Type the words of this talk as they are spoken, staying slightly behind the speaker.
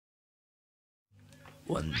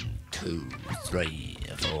1, 2, 3,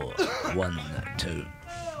 4. 1, 2.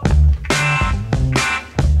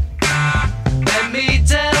 Let me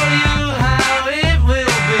tell you how it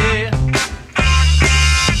will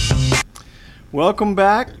be. Welcome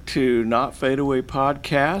back to Not Fade Away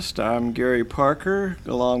Podcast. I'm Gary Parker,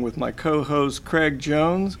 along with my co-host Craig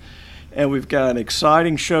Jones, and we've got an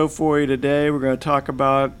exciting show for you today. We're going to talk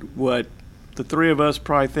about what the three of us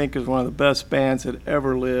probably think is one of the best bands that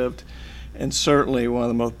ever lived, and certainly one of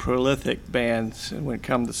the most prolific bands when it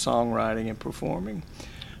comes to songwriting and performing.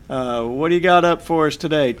 What do you got up for us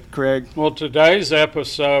today, Craig? Well, today's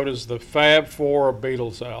episode is the Fab Four of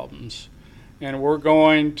Beatles albums. And we're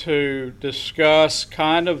going to discuss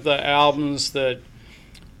kind of the albums that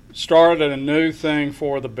started a new thing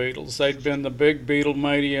for the Beatles. They'd been the big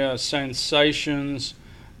Beatlemania sensations,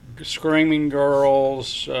 Screaming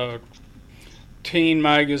Girls, teen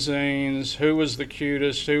magazines, who was the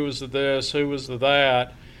cutest, who was the this, who was the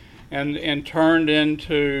that, and turned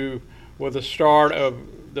into, with the start of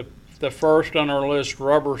the first on our list,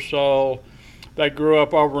 Rubber Soul. They grew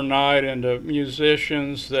up overnight into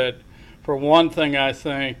musicians that, for one thing, I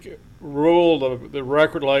think, ruled the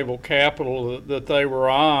record label capital that they were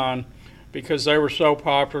on, because they were so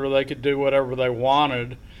popular they could do whatever they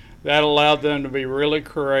wanted. That allowed them to be really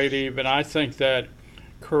creative, and I think that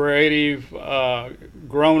creative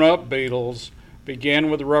grown-up Beatles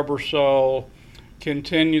began with Rubber Soul,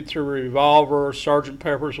 continued through Revolver, Sgt.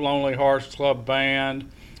 Pepper's Lonely Hearts Club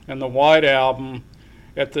Band, and the White Album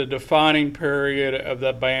at the defining period of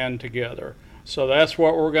the band together. So that's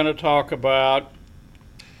what we're going to talk about.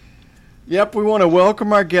 Yep, we want to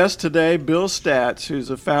welcome our guest today, Bill Staats,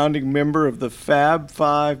 who's a founding member of the Fab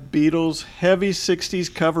Five Beatles heavy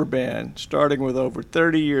 60s cover band, starting with over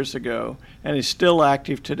 30 years ago, and is still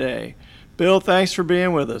active today. Bill, thanks for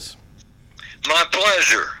being with us. My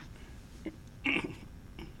pleasure.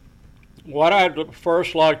 What I'd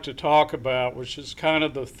first like to talk about, which is kind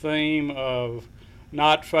of the theme of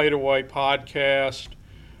Not Fade Away podcast,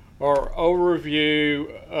 or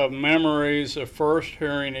overview of memories of first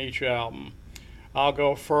hearing each album. I'll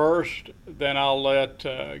go first, then I'll let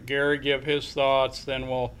Gary give his thoughts, then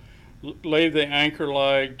we'll leave the anchor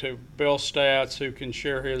leg to Bill Staats, who can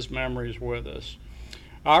share his memories with us.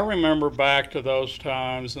 I remember back to those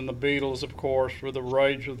times, and the Beatles, of course, were the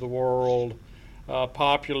rage of the world.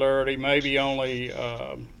 Popularity, maybe only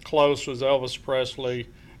close was Elvis Presley,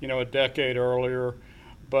 a decade earlier.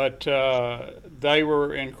 But they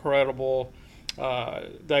were incredible.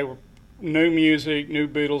 They were new music, new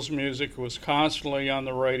Beatles music was constantly on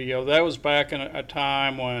the radio. That was back in a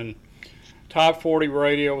time when top 40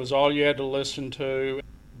 radio was all you had to listen to.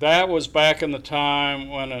 That was back in the time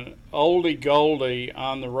when an oldie goldie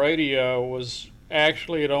on the radio was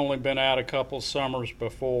actually had only been out a couple summers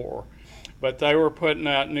before. But they were putting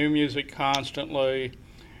out new music constantly,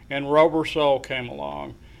 and Rubber Soul came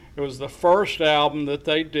along. It was the first album that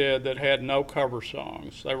they did that had no cover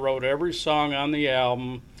songs. They wrote every song on the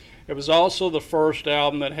album. It was also the first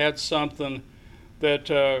album that had something that,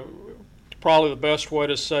 probably the best way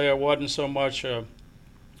to say it, wasn't so much a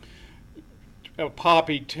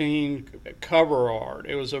poppy teen cover art.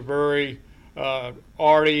 It was a very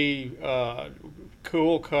arty,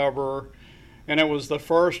 cool cover. And it was the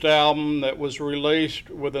first album that was released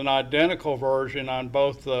with an identical version on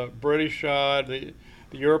both the British side, the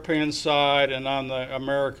European side, and on the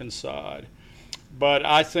American side. But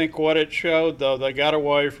I think what it showed, though, they got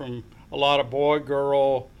away from a lot of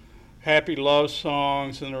boy-girl, happy love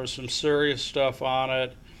songs, and there was some serious stuff on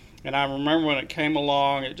it. And I remember when it came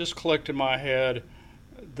along, it just clicked in my head,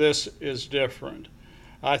 this is different.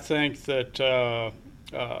 I think that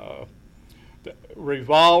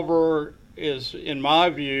Revolver is, in my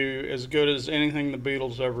view, as good as anything the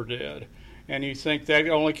Beatles ever did. And you think that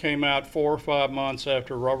only came out 4 or 5 months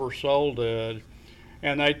after Rubber Soul did.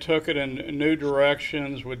 And they took it in new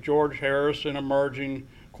directions, with George Harrison emerging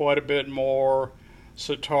quite a bit more.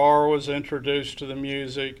 Sitar was introduced to the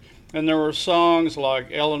music. And there were songs like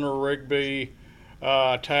Eleanor Rigby,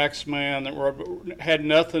 Taxman, that had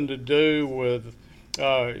nothing to do with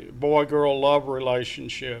boy-girl love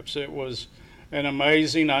relationships. It was an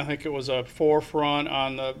amazing, I think it was a forefront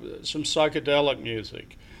on some psychedelic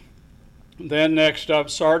music. Then next up,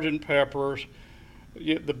 Sgt. Pepper's.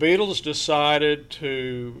 The Beatles decided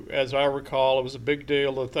to, as I recall, it was a big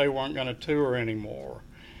deal that they weren't going to tour anymore.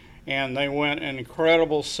 And they went an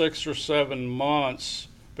incredible 6 or 7 months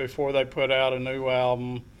before they put out a new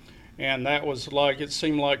album. And that was like, it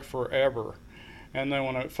seemed like forever. And then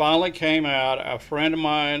when it finally came out, a friend of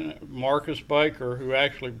mine, Marcus Baker, who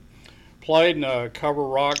actually played in a cover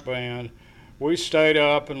rock band, we stayed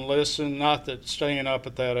up and listened. Not that staying up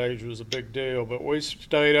at that age was a big deal, but we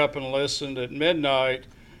stayed up and listened at midnight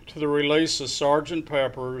to the release of Sgt.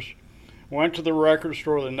 Pepper's. Went to the record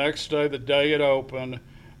store the next day, the day it opened.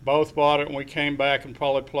 Both bought it, and we came back and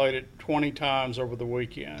probably played it 20 times over the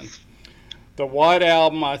weekend. The White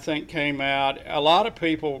Album, I think, came out. A lot of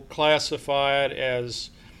people classify it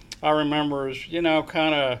as, I remember, as,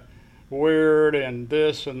 kind of weird and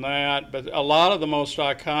this and that. But a lot of the most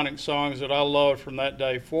iconic songs that I loved from that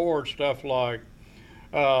day forward, stuff like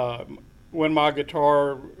When My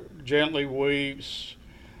Guitar Gently Weeps,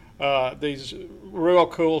 these real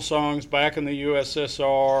cool songs, Back in the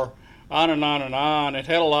USSR, on and on and on. It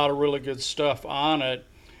had a lot of really good stuff on it,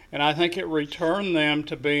 and I think it returned them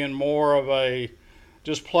to being more of a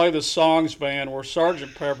just play the songs band, where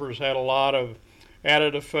Sgt. Pepper's had a lot of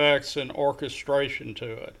added effects and orchestration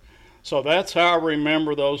to it. So that's how I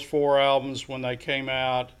remember those 4 albums when they came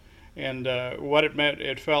out, and what it meant.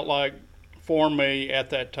 It felt like for me at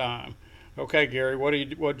that time. Okay, Gary, what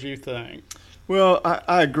do you think? Well,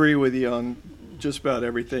 I agree with you on just about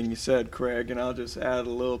everything you said, Craig, and I'll just add a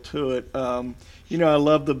little to it. I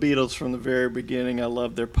love the Beatles from the very beginning. I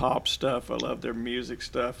love their pop stuff. I love their music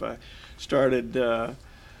stuff. I started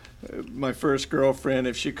my first girlfriend,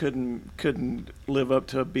 if she couldn't live up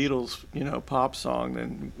to a Beatles, pop song,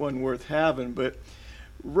 then wasn't worth having. But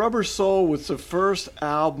Rubber Soul was the first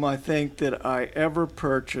album I think that I ever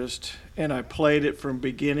purchased, and I played it from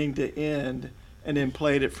beginning to end, and then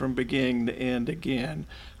played it from beginning to end again.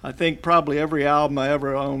 I think probably every album I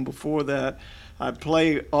ever owned before that, I'd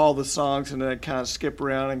play all the songs and then I'd kind of skip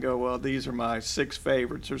around and go, well, these are my 6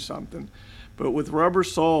 favorites or something. But with Rubber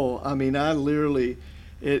Soul, I literally,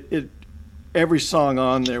 every song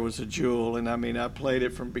on there was a jewel. And I played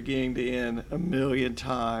it from beginning to end a million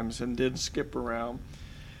times and didn't skip around.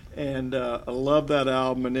 And I love that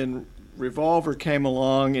album. And then Revolver came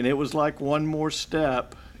along, and it was like one more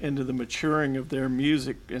step into the maturing of their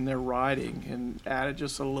music and their writing, and added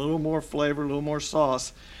just a little more flavor, a little more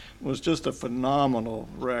sauce. It was just a phenomenal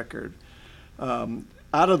record. Out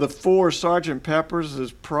of the 4, Sgt. Pepper's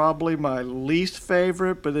is probably my least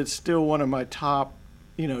favorite, but it's still one of my top,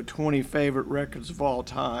 20 favorite records of all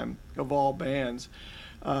time, of all bands.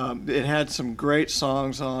 It had some great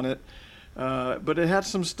songs on it, but it had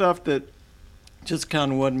some stuff that just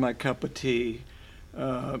kind of wasn't my cup of tea.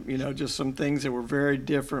 Just some things that were very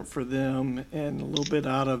different for them and a little bit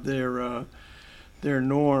out of their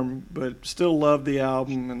norm, but still loved the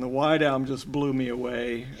album. And the White Album just blew me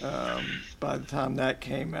away. By the time that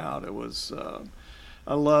came out, it was,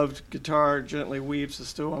 I loved Guitar Gently Weeps. It's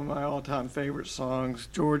still one of my all-time favorite songs.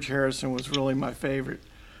 George Harrison was really my favorite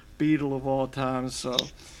Beatle of all time, so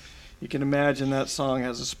you can imagine that song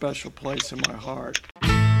has a special place in my heart.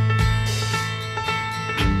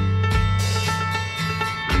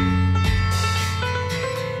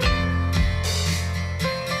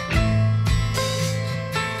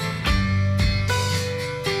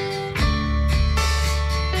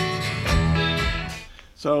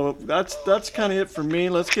 So that's kind of it for me.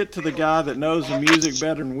 Let's get to the guy that knows the music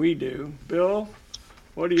better than we do. Bill,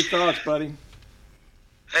 what are your thoughts, buddy?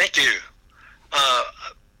 Thank you.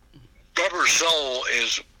 Rubber Soul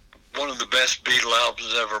is one of the best Beatle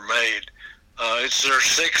albums ever made. It's their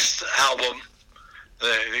 6th album.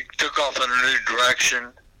 They took off in a new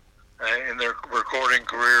direction in their recording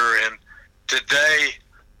career, and today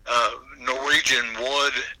Norwegian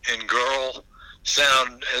Wood and Girl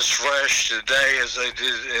sound as fresh today as they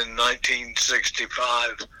did in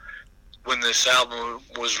 1965 when this album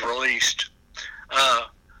was released.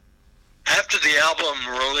 After the album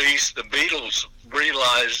release, the Beatles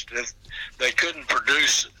realized that they couldn't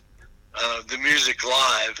produce the music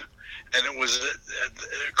live, and it was,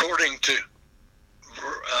 according to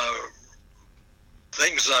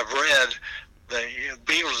things I've read, the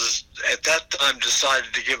Beatles at that time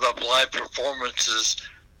decided to give up live performances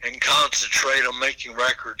and concentrate on making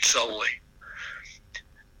records solely.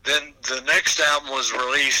 Then the next album was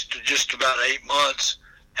released just about 8 months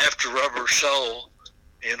after Rubber Soul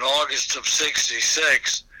in August of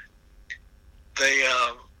 '66. They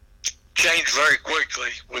changed very quickly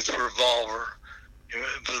with Revolver. It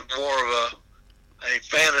was more of a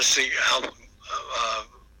fantasy album.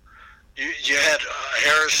 You had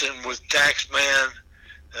Harrison with Taxman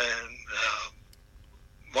and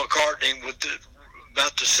McCartney with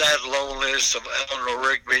about the sad loneliness of Eleanor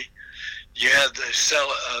Rigby. You had the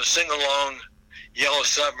sing-along Yellow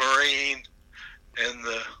Submarine and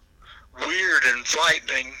the weird and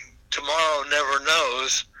frightening Tomorrow Never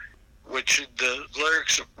Knows, which the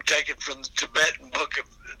lyrics are taken from the Tibetan Book of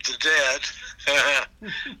the Dead.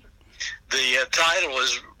 The title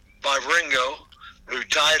is by Ringo, who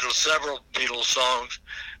titled several Beatles songs,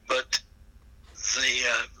 but the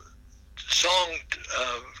song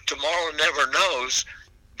Tomorrow Never Knows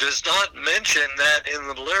does not mention that in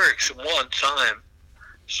the lyrics at one time.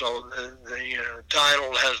 So the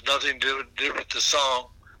title has nothing to do with the song.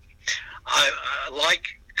 I like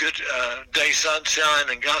Good Day Sunshine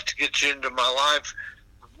and Got to Get You Into My Life,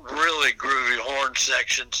 really groovy horn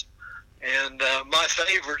sections. And my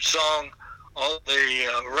favorite song on the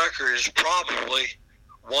record is probably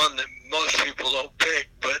one that most people don't pick,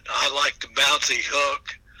 but I like the bouncy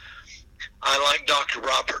hook. I like Dr.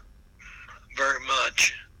 Robert very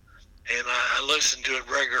much, and I listen to it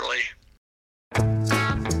regularly.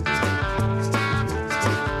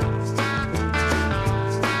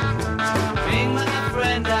 Being my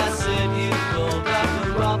friend, I said you called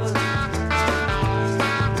Dr. Robert.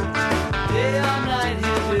 Day or night,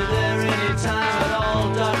 he'll be there anytime at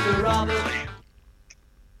all, Dr. Robert.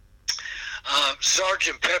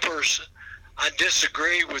 Sgt. Pepper's, I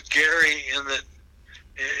disagree with Gary in that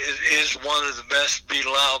it is one of the best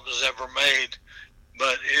Beatle albums ever made,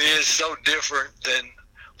 but it is so different than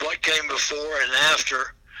what came before and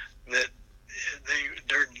after that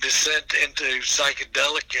their descent into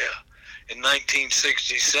psychedelica in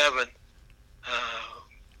 1967,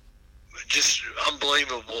 just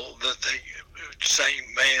unbelievable that the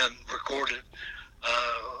same band recorded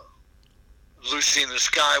Lucy in the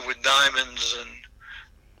Sky with Diamonds, and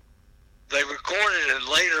they recorded and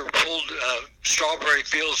later pulled Strawberry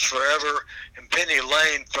Fields Forever and Penny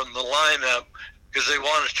Lane from the lineup because they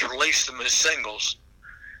wanted to release them as singles.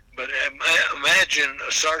 But imagine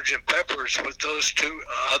Sgt. Pepper's with those two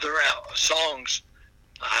other songs.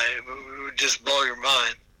 It would just blow your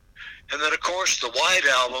mind. And then, of course, the White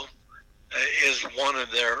Album is one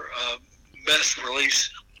of their best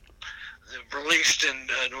releases. Released in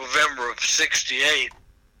November of '68.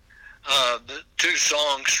 The two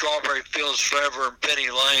songs, Strawberry Fields Forever and Penny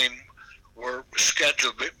Lane, were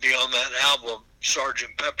scheduled to be on that album,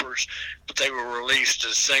 Sgt. Pepper's, but they were released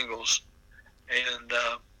as singles. And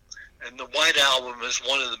the White Album is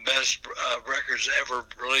one of the best records ever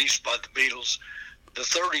released by the Beatles. The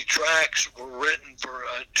 30 tracks were written for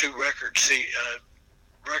a two-record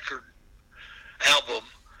record album,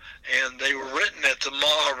 and they were written at the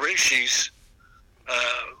Maharishi's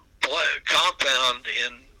compound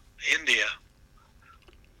in India.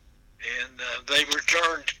 And they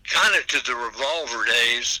returned kind of to the Revolver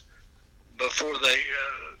days before they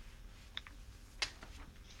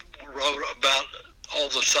wrote about all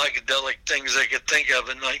the psychedelic things they could think of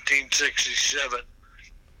in 1967.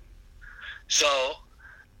 So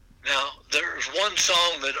now there's one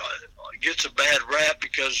song that gets a bad rap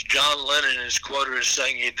because John Lennon is quoted as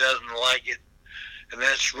saying he doesn't like it, and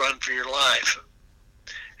that's Run for Your Life.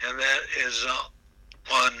 And that is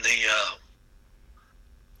on the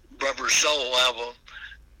Rubber Soul album.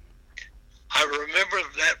 I remember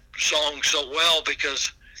that song so well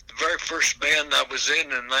because the very first band I was in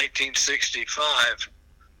 1965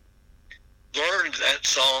 learned that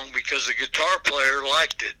song because the guitar player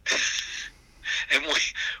liked it. And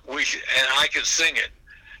and I could sing it.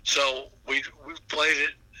 So we played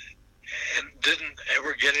it and didn't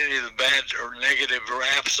ever get any of the bad or negative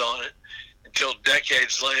raps on it until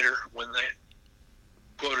decades later when they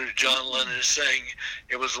quoted John Lennon as saying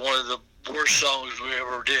it was one of the worst songs we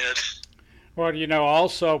ever did. Well,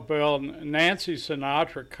 also, Bill, Nancy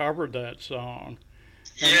Sinatra covered that song.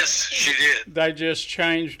 Yes, she did. They just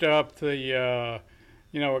changed up the, a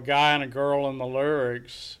guy and a girl in the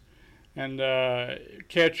lyrics. And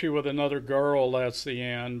Catch You With Another Girl, that's the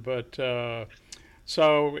end. But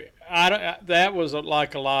so that was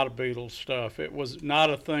like a lot of Beatles stuff. It was not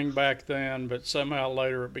a thing back then, but somehow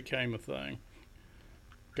later it became a thing.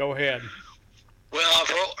 Go ahead. Well, I've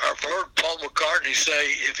heard Paul McCartney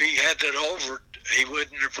say if he had that over, he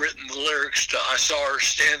wouldn't have written the lyrics to I Saw Her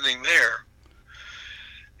Standing There.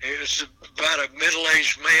 It was about a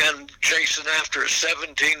middle-aged man chasing after a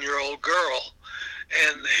 17-year-old girl.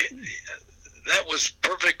 And that was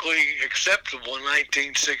perfectly acceptable in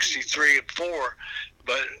 1963 and 4.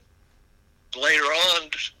 But later on,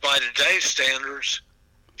 by today's standards,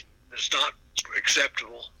 it's not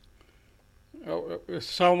acceptable.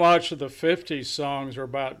 So much of the 50s songs are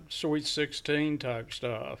about Sweet 16 type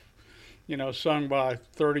stuff, sung by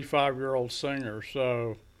 35-year-old singers.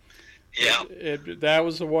 So yeah, that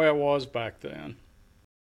was the way it was back then.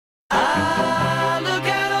 I look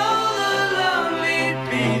at all the lonely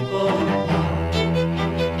people.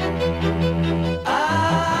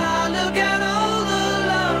 I look at all the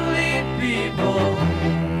lonely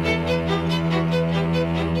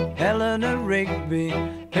people. Eleanor Rigby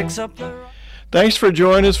picks up the... Thanks for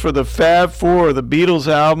joining us for the Fab Four of the Beatles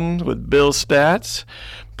album with Bill Staats.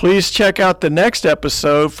 Please check out the next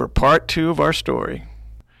episode for part 2 of our story.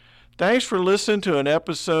 Thanks for listening to an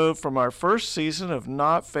episode from our first season of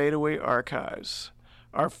Not Fade Away Archives.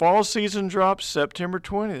 Our fall season drops September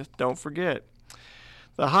 20th, don't forget.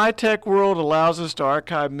 The high-tech world allows us to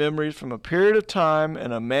archive memories from a period of time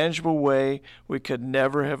in a manageable way we could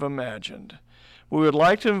never have imagined. We would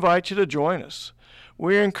like to invite you to join us.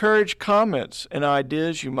 We encourage comments and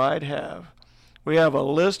ideas you might have. We have a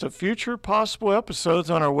list of future possible episodes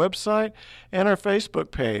on our website and our Facebook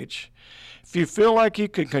page. If you feel like you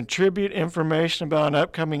could contribute information about an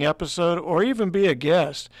upcoming episode or even be a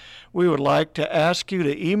guest, we would like to ask you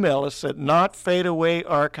to email us at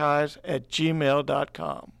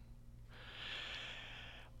notfadeawayarchives@gmail.com.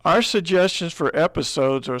 Our suggestions for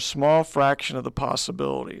episodes are a small fraction of the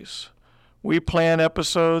possibilities. We plan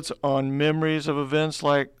episodes on memories of events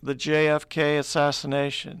like the JFK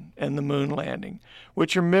assassination and the moon landing,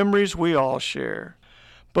 which are memories we all share.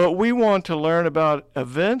 But we want to learn about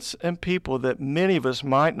events and people that many of us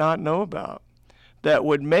might not know about, that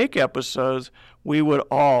would make episodes we would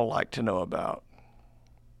all like to know about.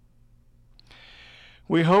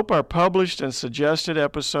 We hope our published and suggested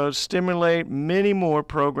episodes stimulate many more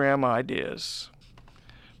program ideas.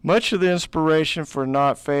 Much of the inspiration for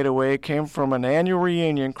Not Fade Away came from an annual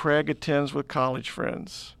reunion Craig attends with college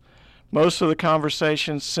friends. Most of the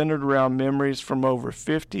conversations centered around memories from over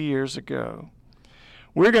 50 years ago.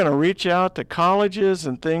 We're going to reach out to colleges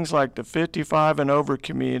and things like the 55 and over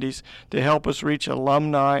communities to help us reach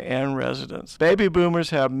alumni and residents. Baby boomers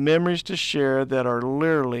have memories to share that are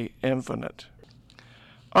literally infinite.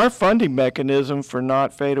 Our funding mechanism for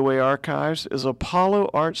Not Fade Away Archives is Apollo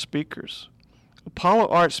Art Speakers. Apollo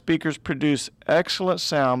Art Speakers produce excellent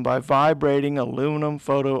sound by vibrating aluminum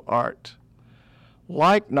photo art.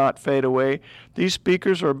 Like Not Fade Away, these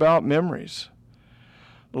speakers are about memories.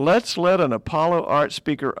 Let's let an Apollo Art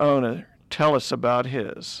Speaker owner tell us about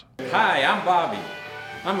his. Hi, I'm Bobby.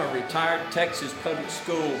 I'm a retired Texas public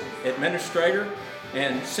school administrator,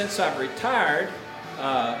 and since I've retired,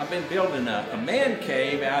 I've been building a man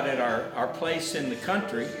cave out at our place in the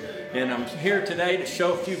country, and I'm here today to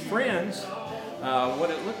show a few friends what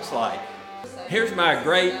it looks like. Here's my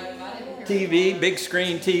great TV, big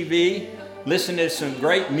screen TV, listening to some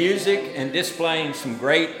great music and displaying some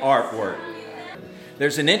great artwork.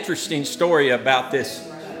 There's an interesting story about this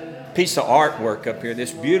piece of artwork up here, this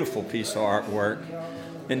beautiful piece of artwork.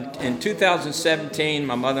 In 2017,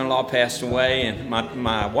 my mother-in-law passed away, and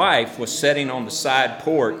my wife was sitting on the side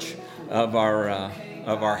porch of our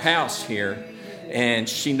house here, and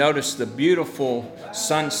she noticed the beautiful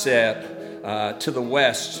sunset to the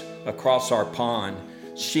west across our pond.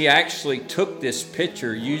 She actually took this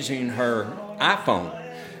picture using her iPhone,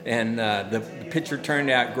 and the picture turned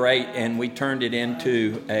out great, and we turned it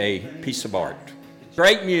into a piece of art.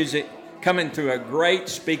 Great music coming through a great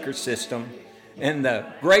speaker system, and the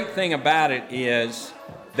great thing about it is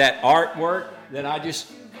that artwork that I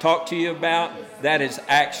just talked to you about, that is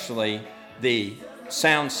actually the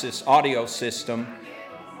audio system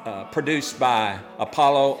produced by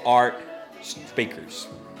Apollo Art Speakers.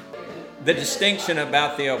 The distinction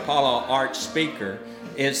about the Apollo Art Speaker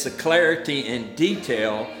is the clarity and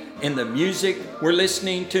detail in the music we're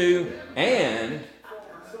listening to and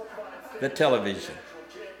the television.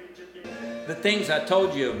 The things I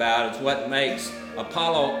told you about is what makes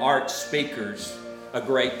Apollo Art Speakers a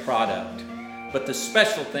great product. But the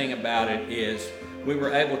special thing about it is we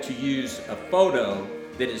were able to use a photo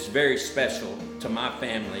that is very special to my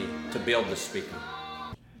family to build the speaker.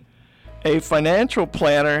 A financial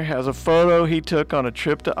planner has a photo he took on a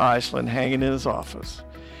trip to Iceland hanging in his office.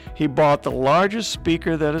 He bought the largest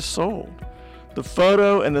speaker that is sold. The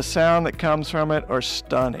photo and the sound that comes from it are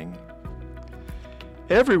stunning.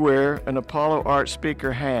 Everywhere an Apollo Art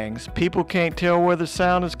speaker hangs, people can't tell where the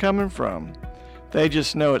sound is coming from. They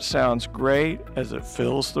just know it sounds great as it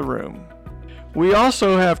fills the room. We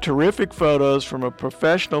also have terrific photos from a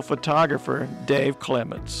professional photographer, Dave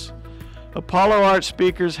Clements. Apollo Art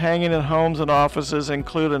speakers hanging in homes and offices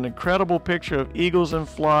include an incredible picture of eagles in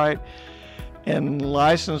flight and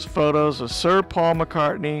licensed photos of Sir Paul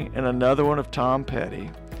McCartney and another one of Tom Petty.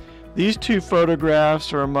 These two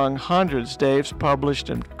photographs are among hundreds Dave's published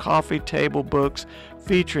in coffee table books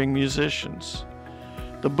featuring musicians.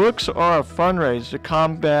 The books are a fundraiser to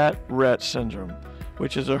combat Rett syndrome,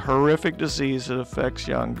 which is a horrific disease that affects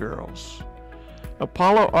young girls.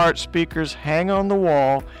 Apollo Art speakers hang on the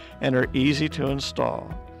wall and are easy to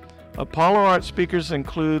install. Apollo Art Speakers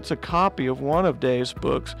includes a copy of one of Dave's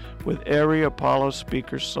books with every Apollo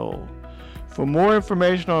speaker sold. For more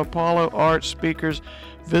information on Apollo Art speakers,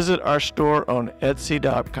 visit our store on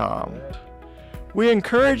Etsy.com. We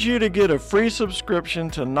encourage you to get a free subscription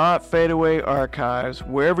to Not Fade Away Archives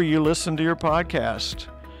wherever you listen to your podcast.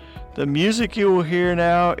 The music you will hear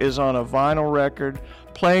now is on a vinyl record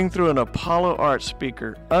playing through an Apollo Art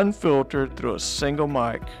speaker, unfiltered through a single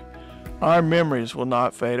mic. Our memories will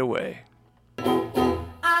not fade away.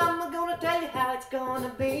 I'm gonna tell you how it's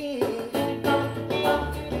gonna be.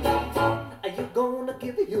 Are you gonna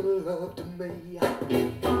give your love to me?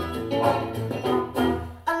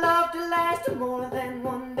 A love to last more than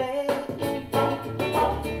one